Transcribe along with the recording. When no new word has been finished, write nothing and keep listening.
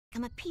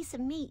I'm a piece of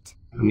meat.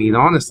 I mean,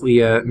 honestly,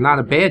 not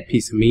a bad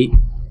piece of meat.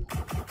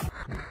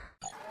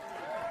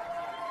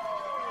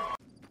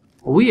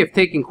 We have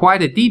taken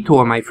quite a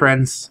detour, my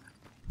friends.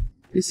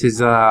 This is,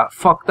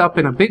 fucked up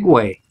in a big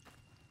way.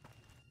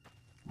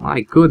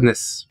 My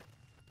goodness.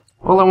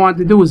 All I wanted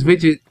to do was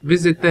visit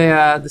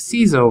the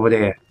Caesar over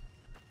there.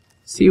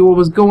 See what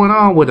was going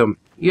on with him,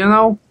 you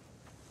know?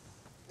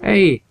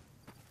 Hey,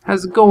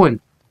 how's it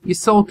going? You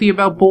salty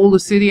about Boulder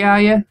City,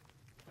 are ya?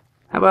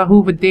 How about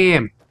Hoover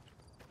Dam?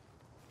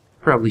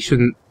 Probably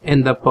shouldn't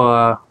end up,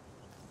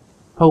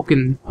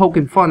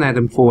 poking fun at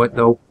him for it,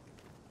 though.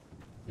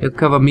 He'll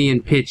cover me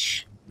in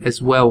pitch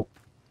as well.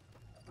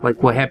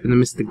 Like what happened to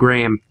Mr.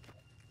 Graham.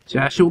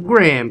 Joshua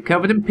Graham,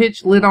 covered in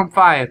pitch, lit on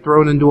fire,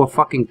 thrown into a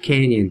fucking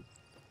canyon.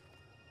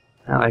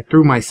 Well, I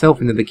threw myself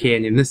into the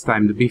canyon this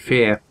time, to be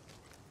fair.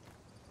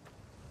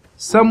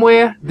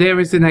 Somewhere, there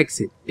is an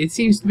exit. It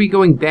seems to be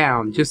going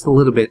down just a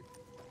little bit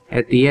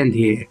at the end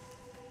here.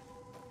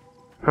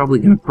 Probably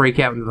gonna break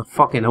out into the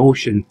fucking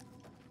ocean.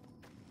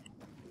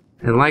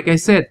 And like I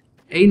said,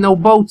 ain't no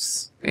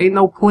boats, ain't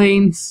no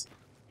planes,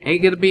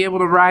 ain't gonna be able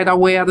to ride our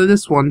way out of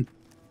this one.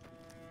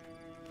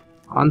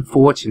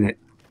 Unfortunate,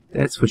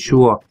 that's for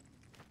sure.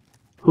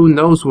 Who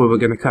knows where we're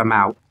gonna come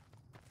out?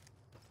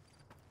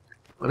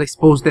 But I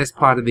suppose that's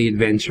part of the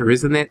adventure,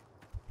 isn't it?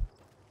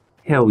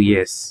 Hell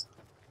yes.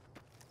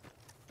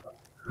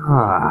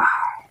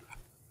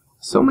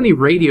 So many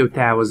radio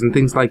towers and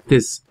things like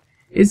this.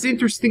 It's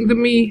interesting to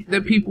me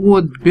that people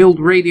would build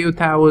radio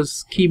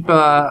towers, keep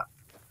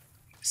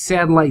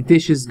satellite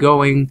dishes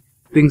going,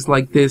 things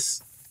like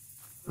this,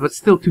 but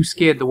still too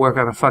scared to work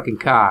on a fucking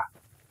car.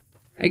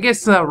 I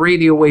guess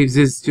radio waves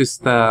is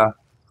just a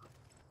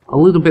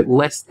little bit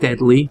less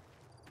deadly.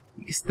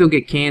 You can still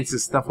get cancer,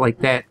 stuff like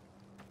that.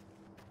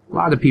 A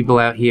lot of people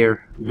out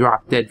here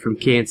drop dead from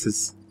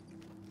cancers.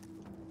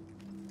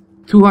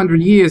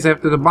 200 years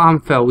after the bomb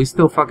fell, we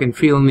still fucking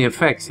feeling the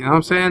effects, you know what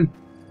I'm saying?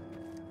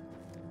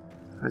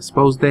 I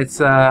suppose that's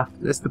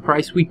the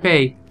price we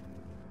pay.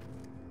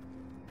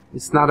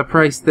 It's not a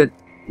price that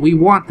we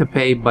want to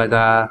pay,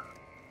 but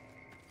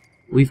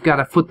we've got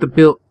to foot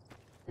the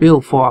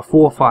bill for our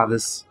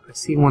forefathers. I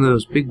see one of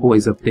those big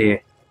boys up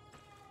there.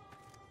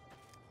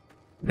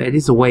 That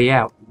is a way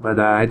out, but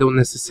I don't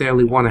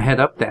necessarily want to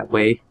head up that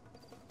way.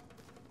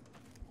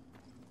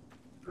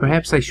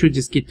 Perhaps I should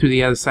just get to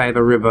the other side of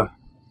the river.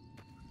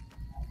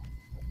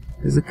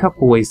 There's a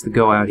couple ways to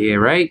go out here,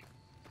 right?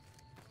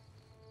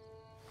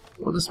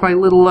 What does my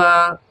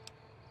little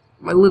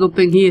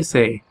thing here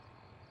say?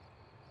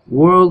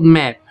 World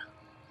map.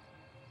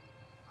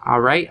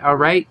 Alright,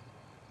 alright.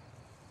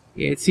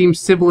 Yeah, it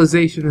seems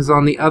civilization is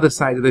on the other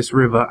side of this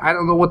river. I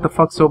don't know what the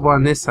fuck's over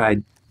on this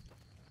side.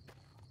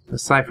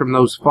 Aside from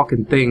those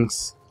fucking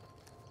things.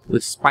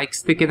 With spikes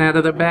sticking out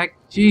of their back.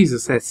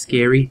 Jesus, that's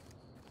scary.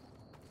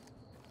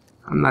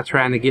 I'm not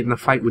trying to get in a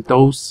fight with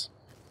those.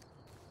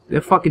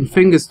 Their fucking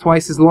fingers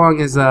twice as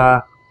long as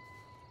the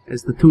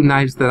two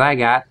knives that I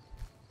got.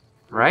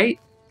 Right?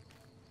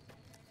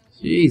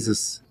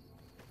 Jesus.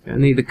 I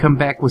need to come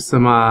back with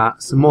some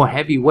more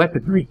heavy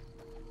weaponry.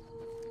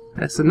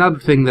 That's another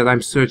thing that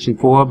I'm searching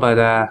for,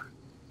 but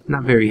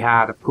not very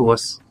hard, of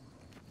course.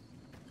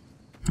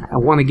 I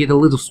want to get a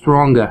little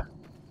stronger.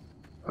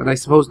 But I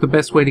suppose the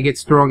best way to get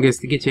stronger is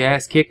to get your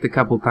ass kicked a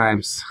couple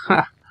times.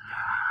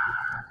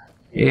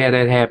 Yeah,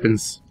 that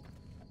happens.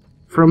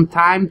 From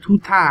time to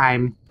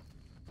time,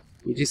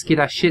 we just get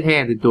our shit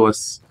handed to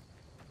us.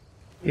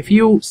 If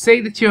you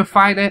say that you're a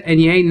fighter and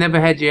you ain't never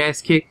had your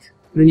ass kicked,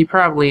 then you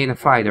probably ain't a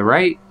fighter,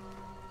 right?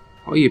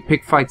 Or you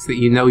pick fights that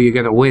you know you're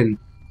gonna win.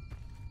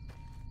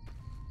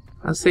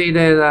 I'll say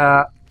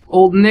that,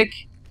 old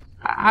Nick,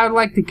 I'd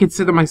like to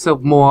consider myself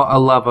more a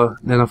lover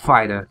than a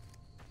fighter.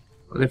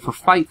 But if a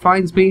fight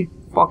finds me,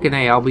 fucking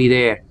A, I'll be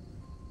there.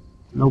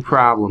 No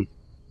problem.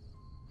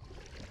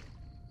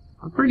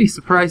 I'm pretty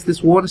surprised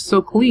this water's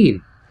so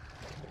clean.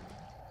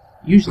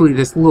 Usually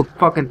this little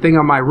fucking thing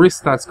on my wrist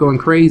starts going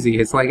crazy.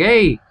 It's like,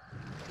 hey,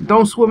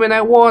 don't swim in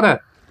that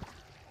water.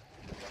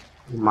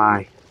 Oh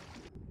my.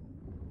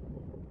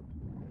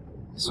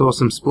 Saw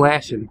some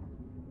splashing.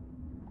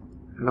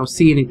 I don't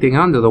see anything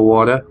under the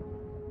water.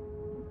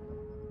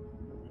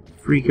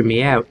 Freaking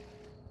me out.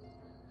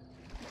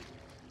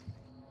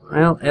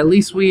 Well, at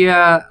least we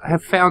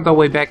have found our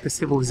way back to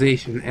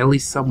civilization, at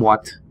least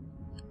somewhat.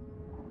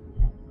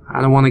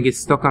 I don't want to get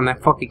stuck on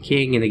that fucking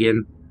canyon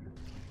again.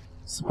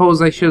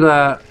 Suppose I should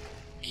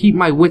keep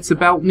my wits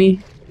about me,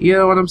 you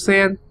know what I'm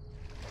saying?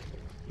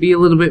 Be a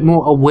little bit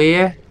more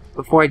aware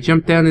before I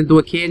jump down into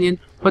a canyon.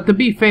 But to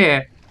be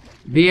fair,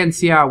 the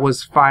NCR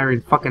was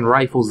firing fucking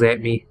rifles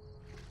at me.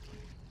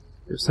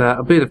 There's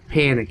a bit of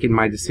panic in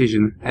my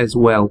decision as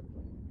well.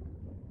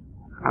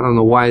 I don't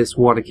know why this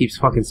water keeps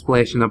fucking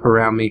splashing up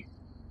around me.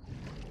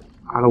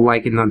 I don't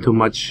like it none too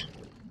much.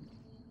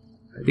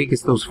 I think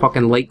it's those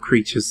fucking lake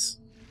creatures.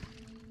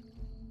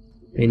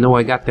 They know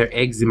I got their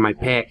eggs in my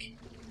pack.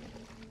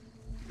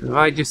 If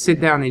I just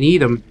sit down and eat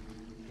them,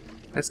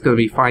 that's gonna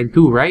be fine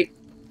too, right?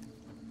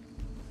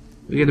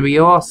 We're gonna be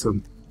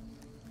awesome.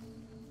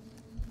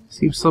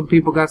 Seems some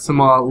people got some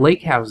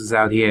lake houses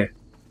out here.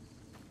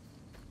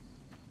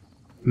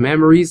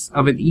 Memories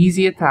of an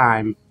easier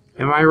time.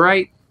 Am I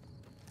right?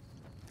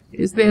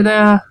 Is there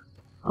a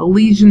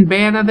Legion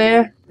banner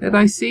there that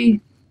I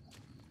see?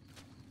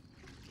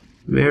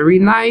 Very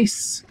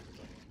nice.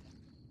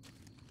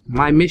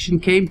 My mission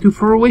came to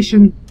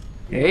fruition.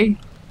 Hey?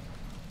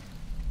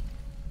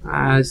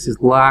 Ah, this is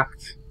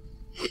locked.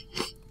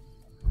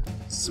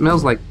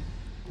 Smells like,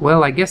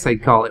 well, I guess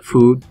I'd call it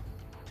food.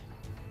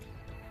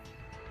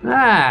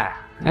 Ah,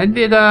 I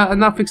did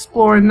enough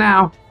exploring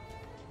now.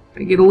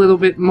 I get a little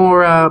bit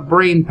more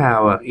brain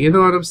power, you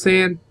know what I'm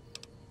saying?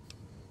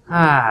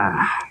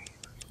 Ah,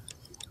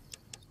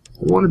 I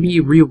want to be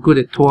real good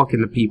at talking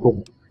to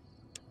people.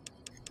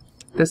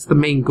 That's the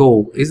main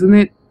goal, isn't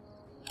it?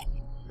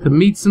 To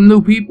meet some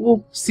new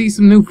people, see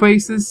some new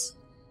faces,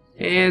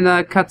 and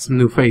cut some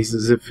new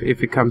faces if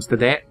it comes to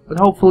that, but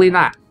hopefully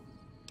not.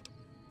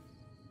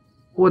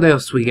 What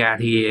else we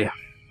got here?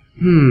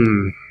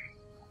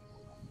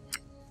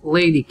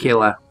 Lady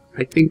killer.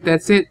 I think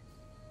that's it.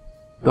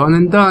 Done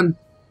and done.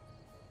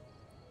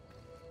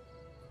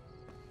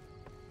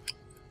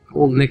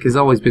 Old Nick has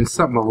always been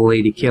something of a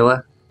lady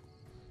killer.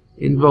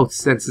 In both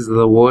senses of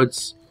the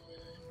words.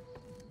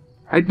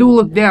 I do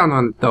look down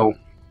on it though.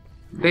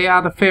 They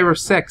are the fairer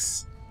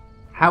sex.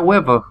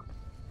 However,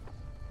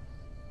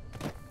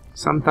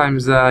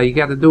 sometimes you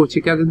gotta do what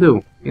you gotta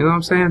do. You know what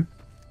I'm saying?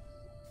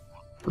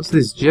 What's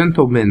this?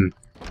 Gentleman.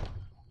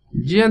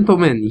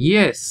 Gentleman,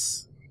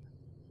 yes.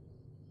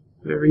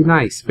 Very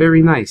nice,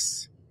 very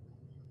nice.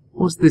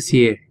 What's this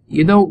here?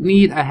 You don't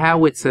need a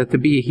howitzer to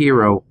be a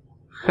hero.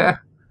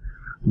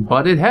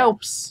 But it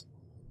helps.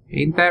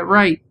 Ain't that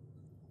right?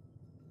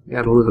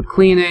 Got a little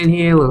cleaner in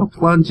here, a little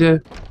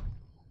plunger.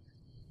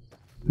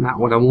 Not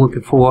what I'm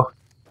looking for.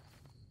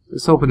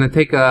 Just hoping to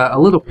take a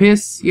little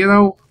piss, you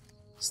know?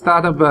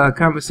 Start up a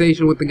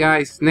conversation with the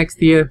guys next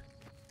to you.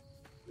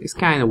 It's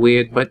kind of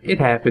weird, but it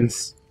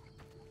happens.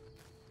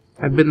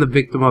 I've been the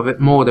victim of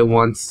it more than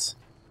once.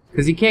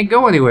 Because you can't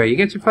go anywhere. You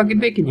got your fucking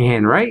dick in your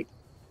hand, right?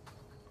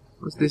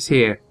 What's this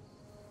here?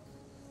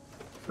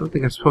 I don't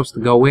think I'm supposed to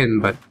go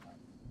in, but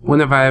when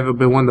have I ever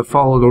been one to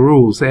follow the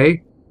rules, eh?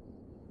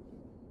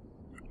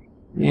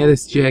 Yeah,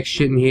 there's jack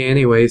shit in here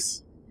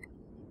anyways.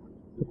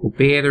 Couple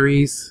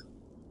batteries.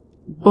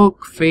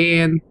 Book,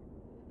 fan.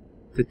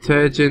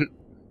 Detergent.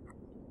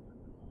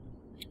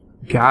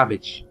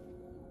 Garbage.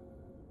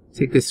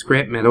 Take this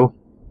scrap metal.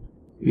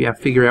 Maybe I'll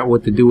figure out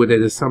what to do with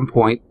it at some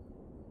point.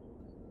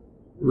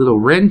 Little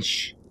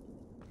wrench.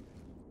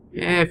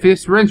 Yeah, if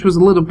this wrench was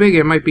a little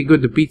bigger, it might be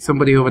good to beat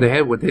somebody over the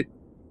head with it.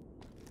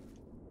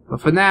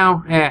 But for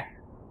now,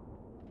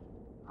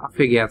 I'll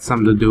figure out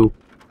something to do.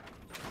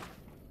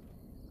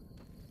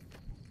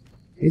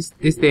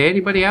 Is there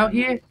anybody out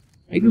here?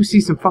 I do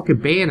see some fucking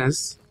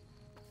banners.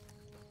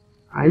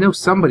 I know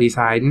somebody's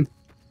hiding.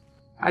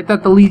 I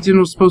thought the Legion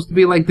was supposed to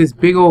be like this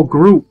big old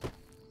group.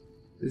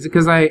 Is it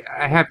because I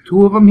have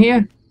two of them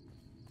here?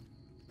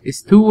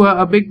 Is two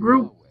a big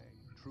group?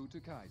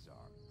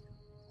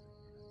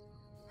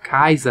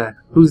 Kaiser?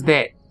 Who's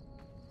that?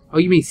 Oh,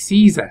 you mean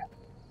Caesar?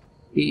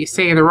 You're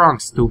saying it wrong,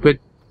 stupid.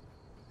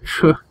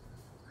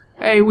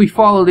 Hey, we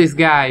follow this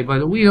guy,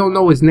 but we don't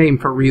know his name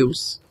for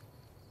reals.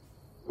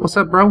 What's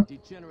up, bro?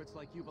 Degenerates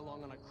like you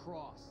belong on a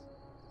cross.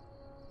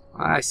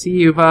 I see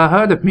you've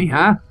heard of me,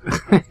 huh?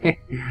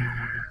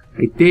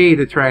 I dare you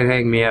to try and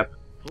hang me up.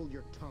 Hold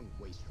your tongue,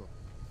 wastrel.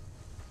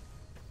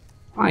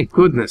 My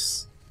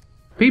goodness.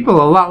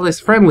 People are a lot less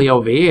friendly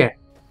over here.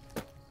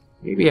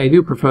 Maybe I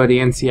do prefer the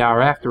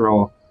NCR after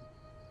all.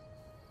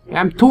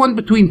 I'm torn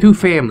between two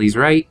families,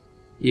 right?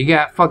 You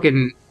got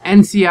fucking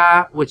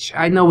NCR, which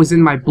I know is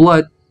in my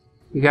blood.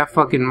 You got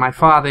fucking my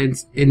father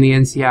in the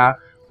NCR.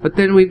 But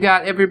then we've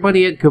got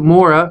everybody at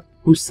Gomorrah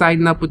who's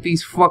siding up with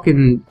these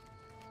fucking...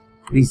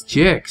 these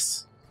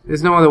jerks.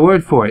 There's no other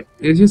word for it.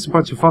 They're just a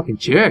bunch of fucking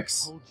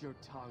jerks. Hold your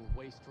tongue,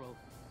 wastrel.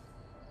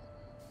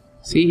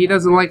 See, he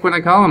doesn't like when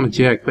I call him a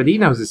jerk, but he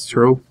knows it's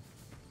true.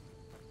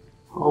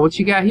 Oh, what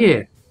you got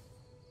here?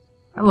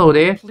 Hello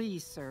there.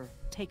 Please, sir,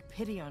 take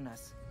pity on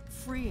us.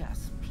 Free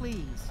us,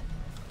 please.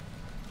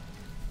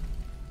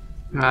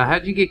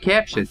 How'd you get My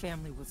captured?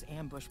 family was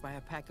ambushed by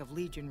a pack of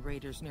Legion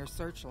raiders near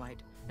Searchlight,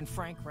 and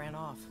Frank ran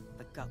off,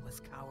 the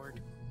gutless coward.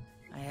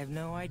 I have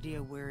no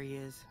idea where he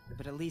is,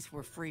 but at least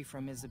we're free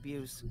from his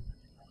abuse.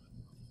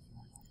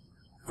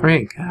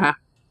 Frank, huh?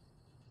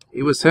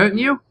 He was hurting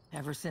you?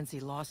 Ever since he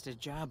lost his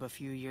job a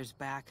few years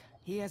back,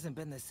 he hasn't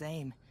been the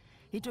same.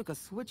 He took a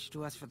switch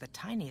to us for the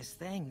tiniest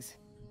things.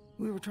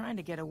 We were trying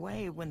to get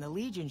away when the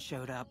Legion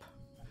showed up.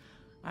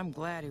 I'm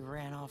glad he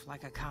ran off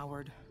like a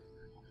coward.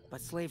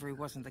 But slavery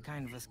wasn't the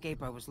kind of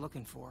escape I was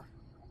looking for.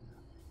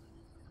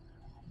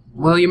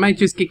 Well, you might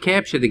just get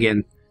captured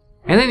again.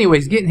 And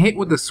anyways, getting hit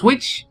with the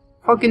switch?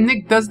 Fucking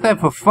Nick does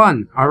that for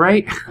fun,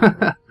 alright?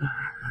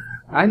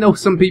 I know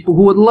some people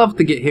who would love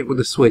to get hit with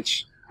a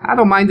switch. I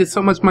don't mind it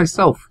so much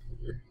myself.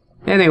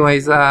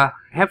 Anyways,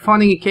 have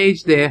fun in your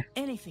cage there.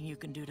 Anything you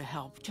can do to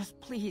help, just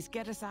please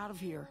get us out of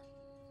here.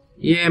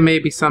 Yeah,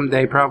 maybe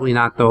someday. Probably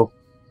not, though.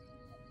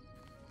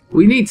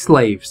 We need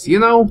slaves, you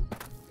know?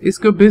 It's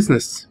good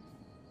business.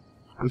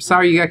 I'm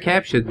sorry you got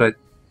captured, but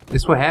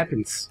this what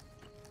happens.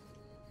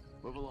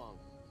 Move along.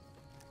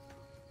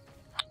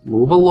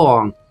 Move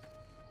along.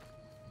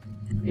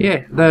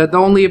 Yeah, the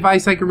only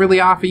advice I can really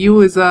offer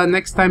you is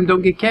next time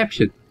don't get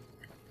captured.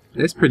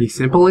 That's pretty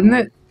simple, isn't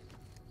it?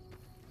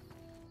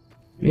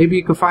 Maybe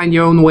you can find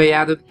your own way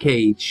out of the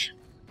cage.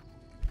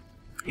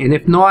 And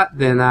if not,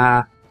 then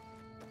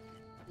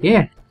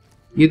yeah,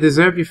 you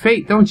deserve your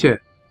fate, don't you?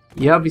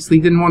 You obviously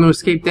didn't want to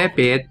escape that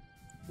bad.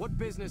 What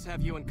business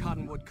have you in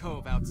Cottonwood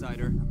Cove,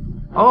 outsider?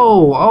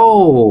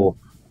 Oh.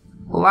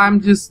 Well,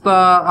 I'm just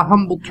a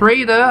humble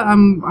trader.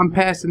 I'm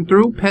passing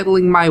through,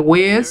 peddling my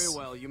wares.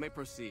 Very well, you may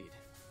proceed.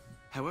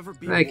 However,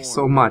 be Thank you warned,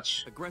 so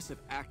much. aggressive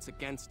acts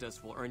against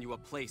us will earn you a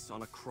place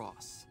on a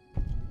cross.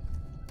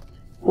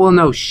 Well,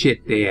 no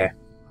shit there.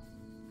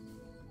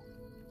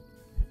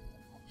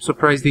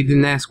 Surprised he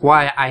didn't ask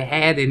why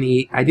I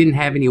didn't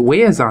have any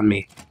wares on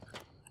me.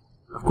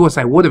 Of course,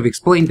 I would have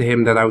explained to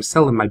him that I was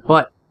selling my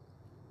butt.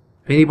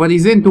 If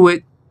anybody's into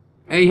it,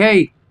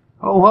 hey,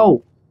 ho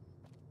ho.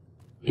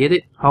 Get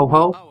it? Ho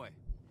ho?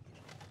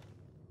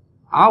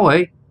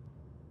 Awe.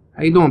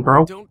 How you doing,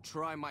 bro? Don't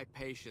try my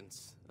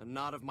patience. A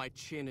nod of my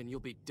chin and you'll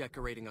be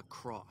decorating a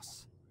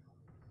cross.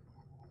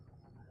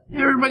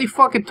 Everybody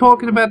fucking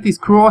talking about these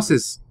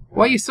crosses.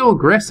 Why are you so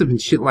aggressive and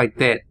shit like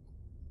that?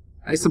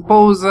 I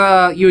suppose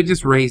you were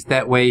just raised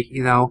that way,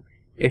 you know.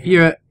 If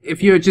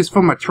you're just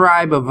from a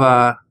tribe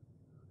of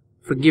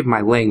forgive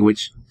my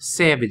language,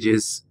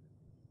 savages.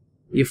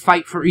 You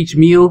fight for each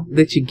meal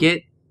that you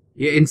get.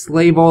 You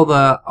enslave all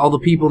the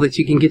people that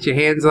you can get your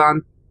hands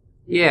on.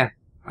 Yeah,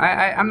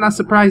 I'm not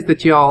surprised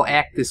that you all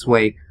act this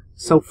way.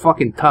 So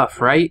fucking tough,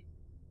 right?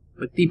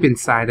 But deep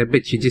inside, I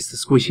bet you're just a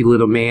squishy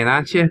little man,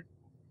 aren't you?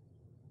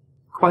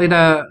 Quite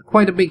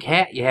a big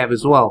hat you have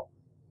as well.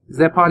 Is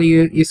that part of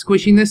your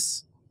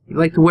squishiness? You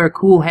like to wear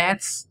cool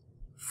hats?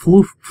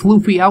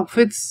 Floofy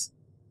outfits?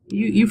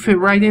 You fit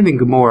right in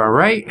Gomorrah,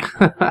 right?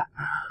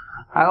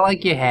 I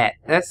like your hat.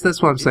 That's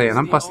what I'm saying.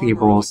 I'm busting your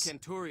balls.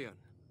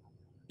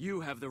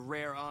 You have the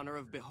rare honor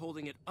of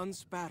beholding it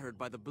unspattered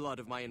by the blood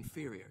of my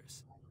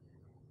inferiors.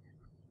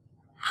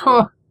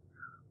 Huh.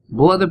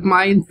 Blood of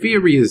my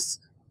inferiors.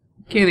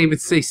 Can't even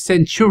say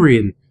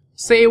centurion.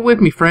 Say it with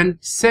me, friend.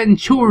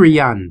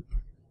 Centurion.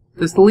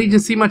 Does the Legion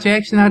see much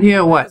action out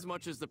here or what? As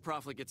much as the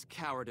profligates'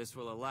 cowardice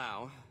will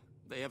allow.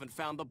 They haven't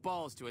found the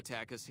balls to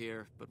attack us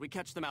here, but we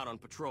catch them out on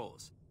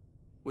patrols.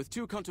 With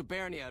 2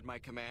 contubernia at my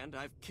command,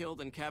 I've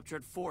killed and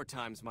captured 4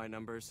 times my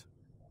numbers.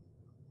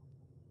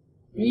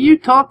 You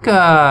talk,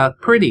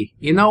 pretty,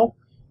 you know?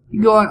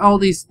 You got all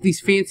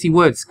these fancy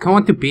words.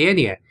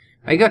 Contubernia.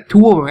 I got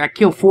 2 of them. I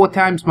killed 4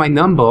 times my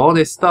number. All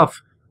this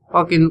stuff.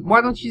 Fucking,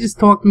 why don't you just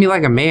talk to me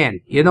like a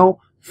man, you know?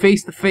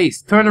 Face to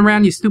face. Turn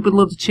around your stupid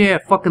little chair.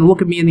 Fucking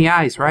look at me in the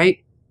eyes,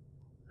 right?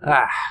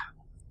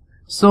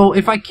 So,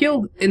 if I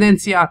killed an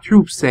NCR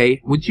troop,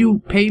 say, would you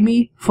pay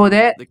me for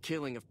that? The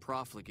killing of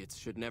profligates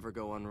should never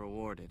go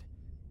unrewarded.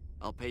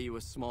 I'll pay you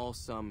a small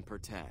sum per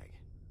tag.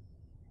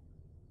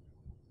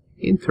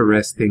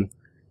 Interesting.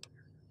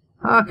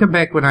 I'll come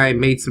back when I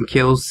made some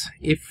kills.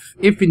 If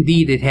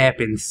indeed it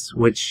happens,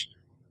 which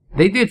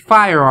they did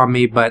fire on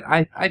me, but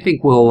I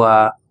think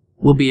we'll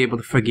be able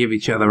to forgive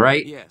each other,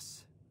 right?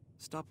 Yes.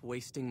 Stop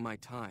wasting my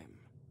time.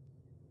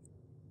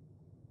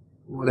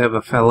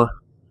 Whatever, fella.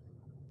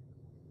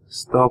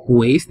 Stop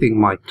wasting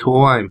my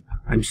time.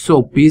 I'm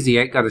so busy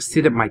I gotta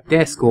sit at my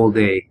desk all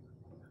day.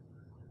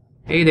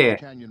 Hey there.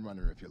 Canyon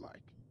runner if you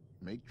like.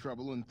 Make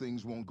trouble and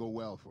things won't go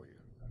well for you.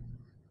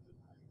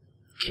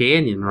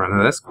 Canyon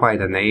runner, that's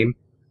quite a name.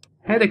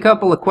 Had a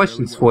couple of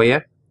questions for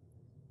you.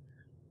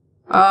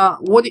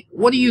 What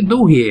do you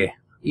do here?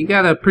 You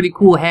got a pretty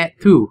cool hat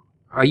too.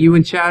 Are you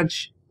in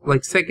charge?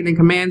 Like second in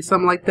command,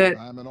 something like that?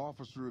 I'm an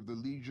officer of the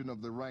Legion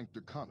of the rank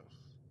Decanus.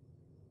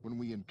 When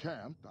we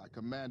encamped, I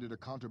commanded a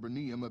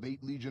contubernium of 8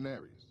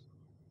 legionaries.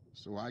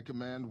 So I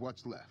command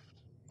what's left,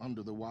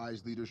 under the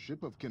wise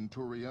leadership of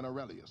Centurion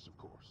Aurelius, of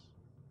course.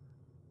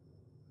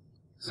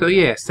 So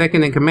yeah,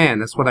 second in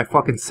command, that's what I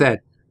fucking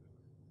said.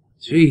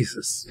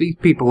 Jesus, these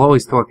people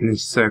always talking in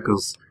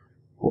circles.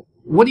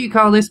 What do you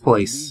call this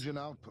place? Legion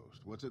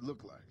outpost, what's it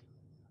look like?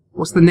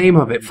 What's the name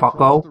of it, We crossed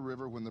the fucko?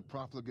 river when the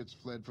profligates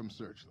fled from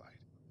Searchlight.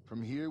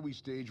 From here, we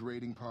stage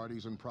raiding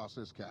parties and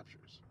process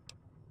captures.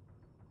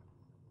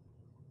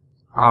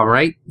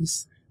 Alright,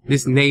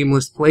 this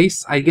nameless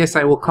place, I guess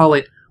I will call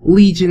it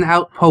Legion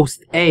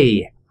Outpost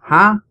A,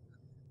 huh?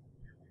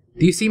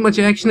 Do you see much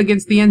action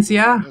against the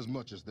NCR? As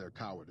much as their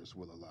cowardice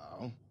will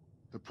allow.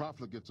 The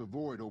profligates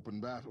avoid open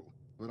battle,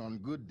 but on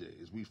good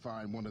days we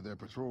find one of their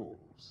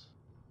patrols.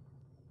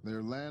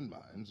 Their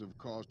landmines have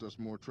caused us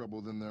more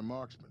trouble than their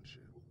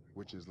marksmanship,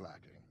 which is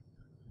lacking.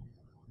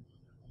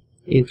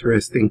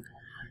 Interesting.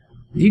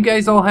 Do you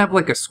guys all have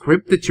like a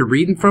script that you're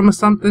reading from or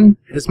something?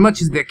 As much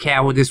as their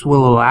cowardice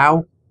will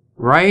allow,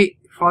 right?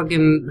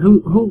 Fucking,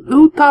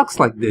 who talks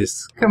like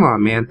this? Come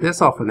on, man.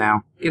 That's all for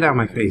now. Get out of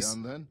my face.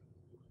 Done then?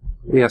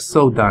 We are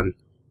so done.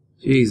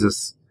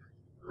 Jesus.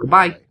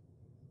 Goodbye.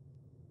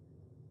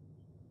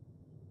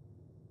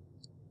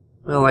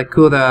 Well, I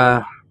could,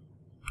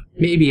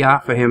 maybe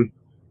offer him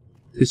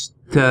just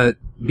to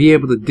be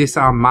able to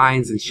disarm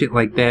mines and shit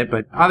like that,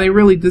 but are they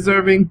really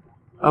deserving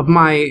of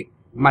my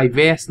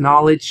vast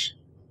knowledge?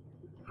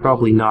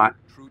 Probably not.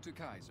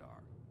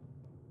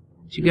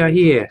 What you got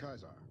here?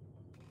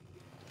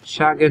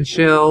 Shotgun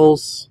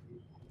shells,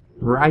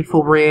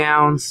 rifle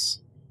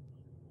rounds,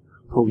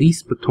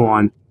 police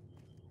baton.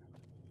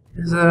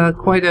 There's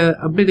quite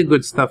a bit of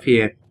good stuff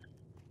here.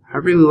 I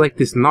really like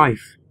this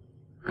knife.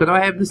 Could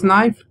I have this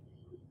knife?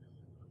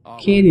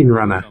 Canyon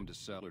runner.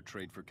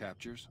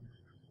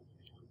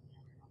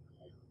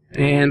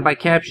 And by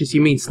captures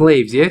you mean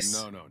slaves,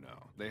 yes? No.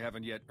 They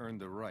haven't yet earned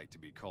the right to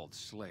be called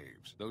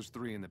slaves. Those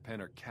 3 in the pen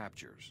are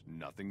captures,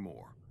 nothing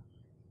more.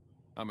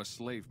 I'm a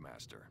slave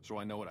master, so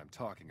I know what I'm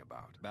talking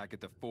about. Back at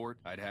the fort,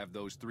 I'd have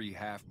those 3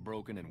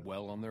 half-broken and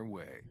well on their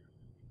way.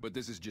 But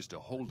this is just a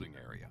holding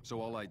area,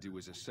 so all I do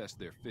is assess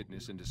their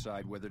fitness and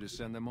decide whether to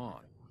send them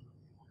on.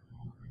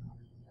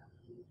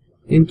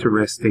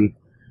 Interesting.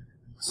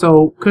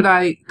 So, could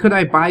I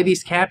buy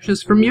these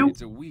captures from you?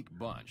 It's a weak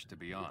bunch, to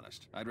be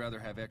honest. I'd rather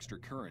have extra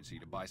currency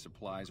to buy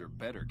supplies or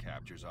better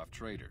captures off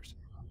traders.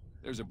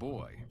 There's a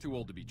boy, too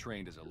old to be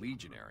trained as a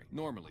legionary.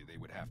 Normally they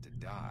would have to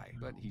die,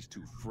 but he's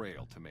too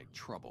frail to make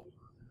trouble.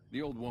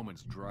 The old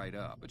woman's dried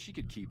up, but she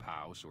could keep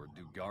house or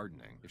do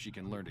gardening if she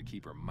can learn to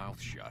keep her mouth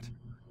shut.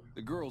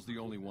 The girl's the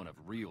only one of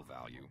real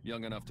value,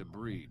 young enough to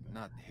breed,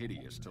 not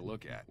hideous to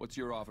look at. What's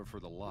your offer for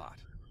the lot?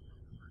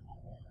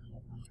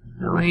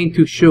 Well, I ain't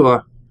too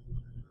sure.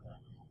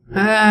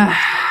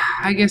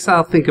 I guess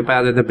I'll think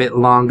about it a bit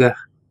longer.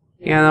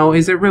 You know,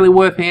 is it really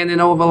worth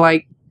handing over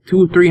like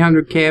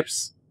 200-300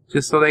 caps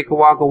just so they can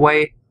walk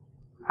away?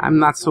 I'm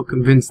not so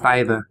convinced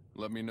either.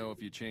 Let me know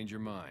if you change your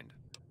mind.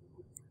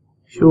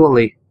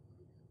 Surely.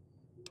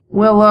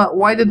 Well,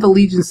 why did the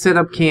Legion set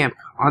up camp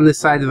on this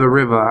side of the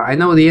river? I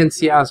know the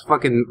NCR is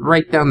fucking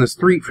right down the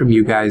street from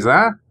you guys,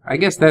 huh? I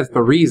guess that's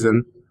the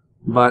reason.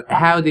 But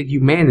how did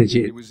you manage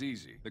it? It was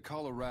easy. The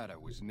Colorado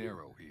was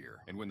narrow here,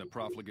 and when the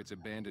profligates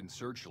abandoned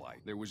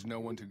Searchlight, there was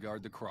no one to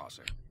guard the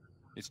crossing.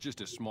 It's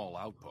just a small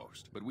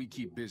outpost, but we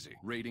keep busy.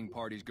 Raiding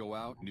parties go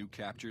out, new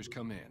captures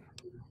come in.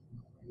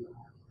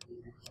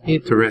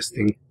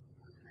 Interesting.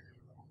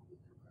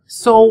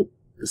 So,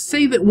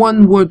 say that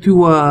one were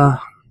to,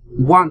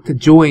 want to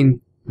join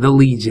the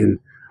Legion.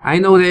 I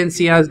know the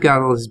NCR's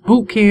got all this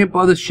boot camp,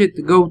 other shit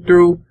to go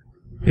through.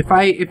 If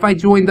I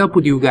joined up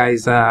with you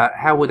guys,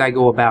 how would I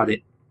go about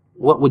it?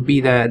 What would be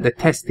the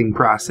testing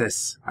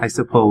process, I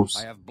suppose?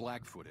 I have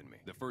Blackfoot in me,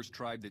 the first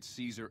tribe that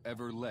Caesar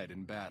ever led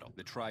in battle,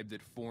 the tribe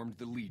that formed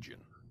the Legion.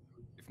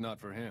 If not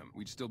for him,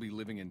 we'd still be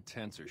living in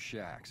tents or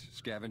shacks,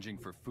 scavenging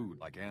for food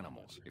like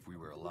animals, if we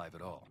were alive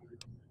at all.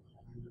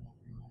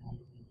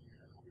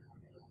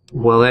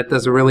 Well, that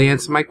doesn't really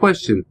answer my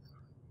question.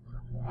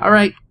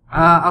 Alright,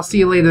 I'll see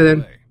you later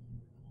then.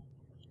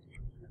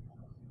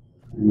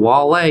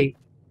 Wale.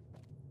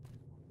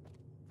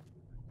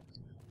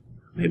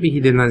 Maybe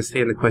he didn't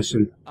understand the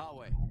question.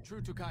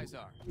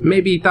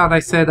 Maybe he thought I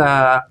said,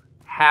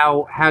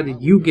 how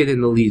did you get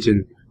in the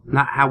Legion?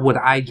 Not how would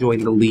I join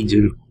the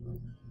Legion.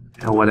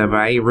 Or whatever,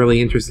 I ain't really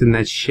interested in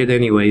that shit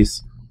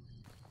anyways.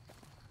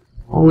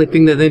 Only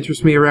thing that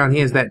interests me around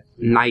here is that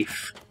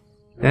knife.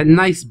 That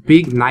nice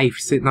big knife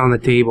sitting on the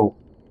table.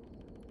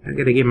 I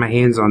gotta get my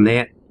hands on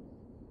that.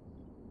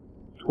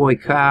 Toy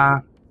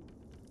car.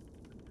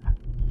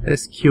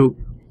 That's cute.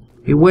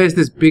 He wears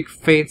this big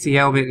fancy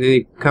helmet and then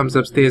he comes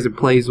upstairs and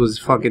plays with his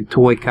fucking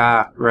toy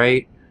car,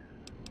 right?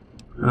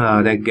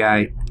 Oh, that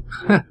guy.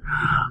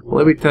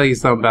 Let me tell you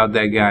something about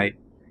that guy.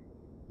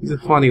 He's a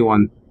funny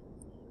one.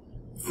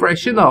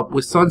 Freshen up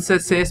with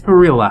Sunset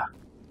Sarsaparilla.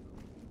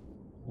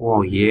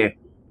 Oh, yeah.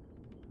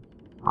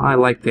 I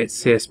like that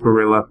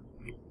sarsaparilla.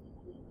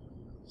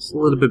 It's a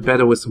little bit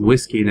better with some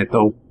whiskey in it,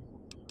 though.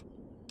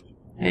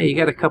 Hey, you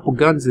got a couple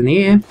guns in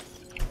here.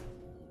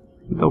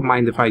 Don't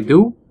mind if I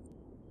do.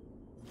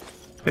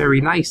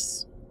 Very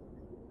nice.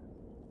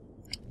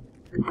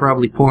 Could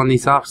probably pawn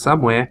these off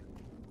somewhere.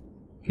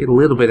 Get a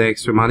little bit of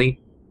extra money.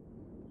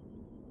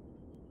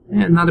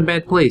 Yeah, not a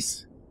bad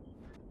place.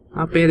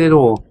 Not bad at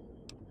all.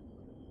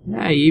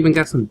 Yeah, you even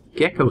got some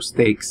gecko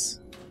steaks.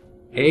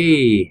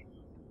 Hey,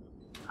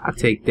 I'll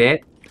take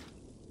that.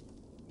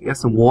 You got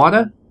some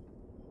water?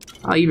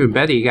 Oh, even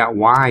better, you got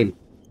wine.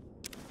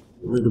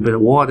 A little bit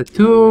of water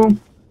too.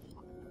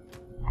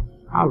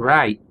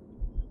 Alright.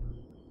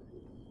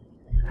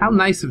 How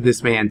nice of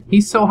this man.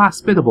 He's so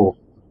hospitable.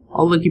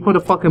 Oh, look, you put a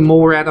fucking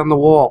mole rat on the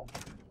wall.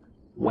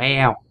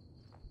 Wow.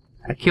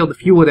 I killed a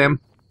few of them.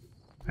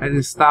 I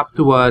didn't stop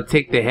to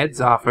take their heads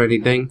off or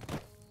anything.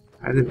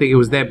 I didn't think it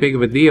was that big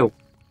of a deal.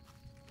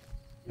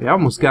 They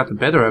almost got the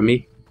better of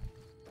me.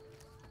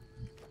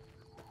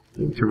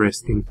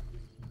 Interesting.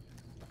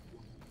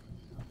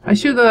 I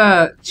should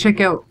check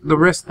out the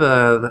rest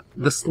of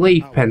the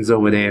slave pens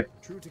over there.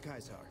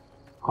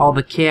 All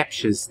the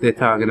captures they're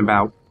talking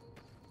about.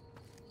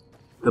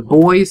 The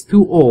boy's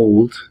too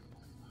old.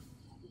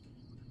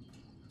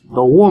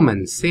 The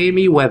woman,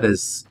 Sammy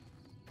Weathers.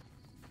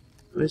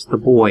 Where's the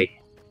boy?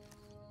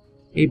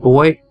 Hey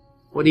boy,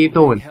 What are you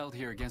doing? Held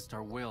here against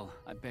our will.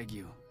 I beg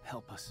you,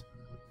 help us.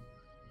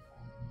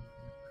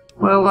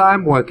 Well,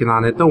 I'm working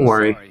on it, don't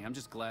worry. Sorry, I'm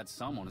just glad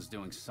someone is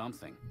doing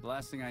something. The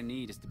last thing I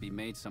need is to be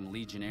made some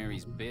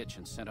legionary's bitch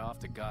and sent off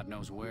to God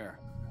knows where.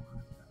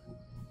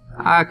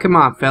 Ah, come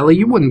on, fella,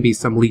 you wouldn't be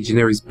some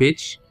legionary's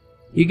bitch.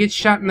 You get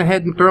shot in the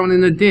head and thrown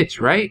in a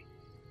ditch, right?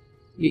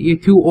 You're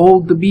too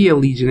old to be a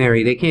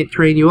legionary. They can't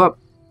train you up.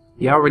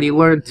 You already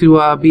learned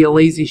to be a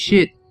lazy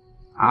shit.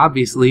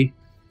 Obviously.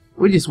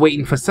 We're just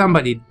waiting for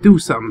somebody to do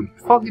something.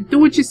 Fucking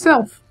do it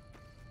yourself.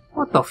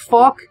 What the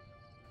fuck?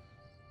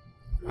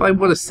 If I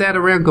would have sat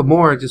around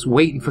Gomorrah just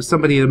waiting for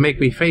somebody to make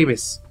me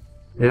famous,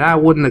 then I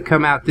wouldn't have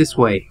come out this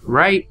way,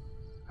 right?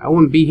 I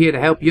wouldn't be here to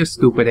help your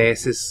stupid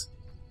asses.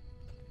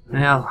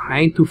 Well, I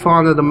ain't too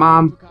fond of the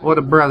mom or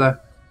the brother.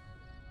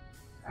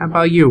 How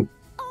about you?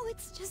 Oh,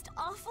 it's just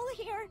awful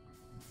here.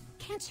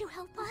 Can't you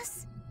help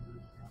us?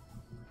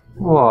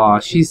 Aw,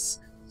 she's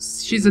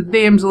a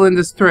damsel in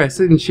distress,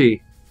 isn't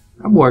she?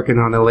 I'm working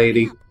on it,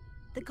 lady.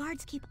 The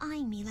guards keep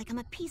eyeing me like I'm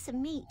a piece of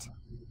meat.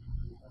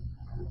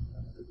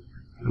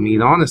 I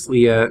mean,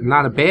 honestly,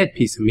 not a bad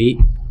piece of meat.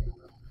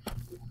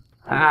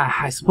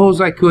 I suppose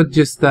I could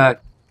just,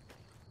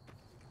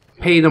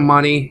 pay the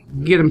money,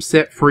 get him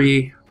set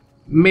free.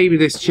 Maybe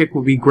this chick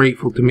will be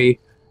grateful to me.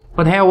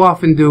 But how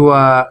often do,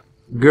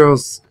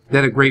 girls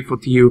that are grateful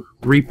to you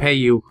repay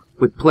you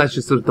with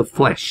pleasures of the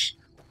flesh?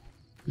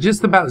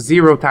 Just about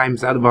 0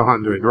 times out of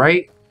 100,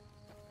 right?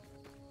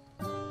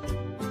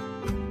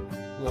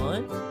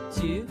 1,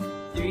 2,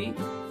 3,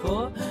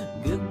 4.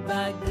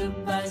 Goodbye,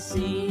 goodbye,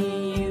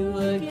 see you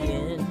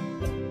again.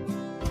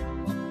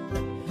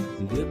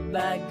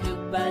 Goodbye,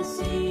 goodbye,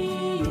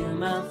 see you,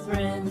 my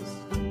friends.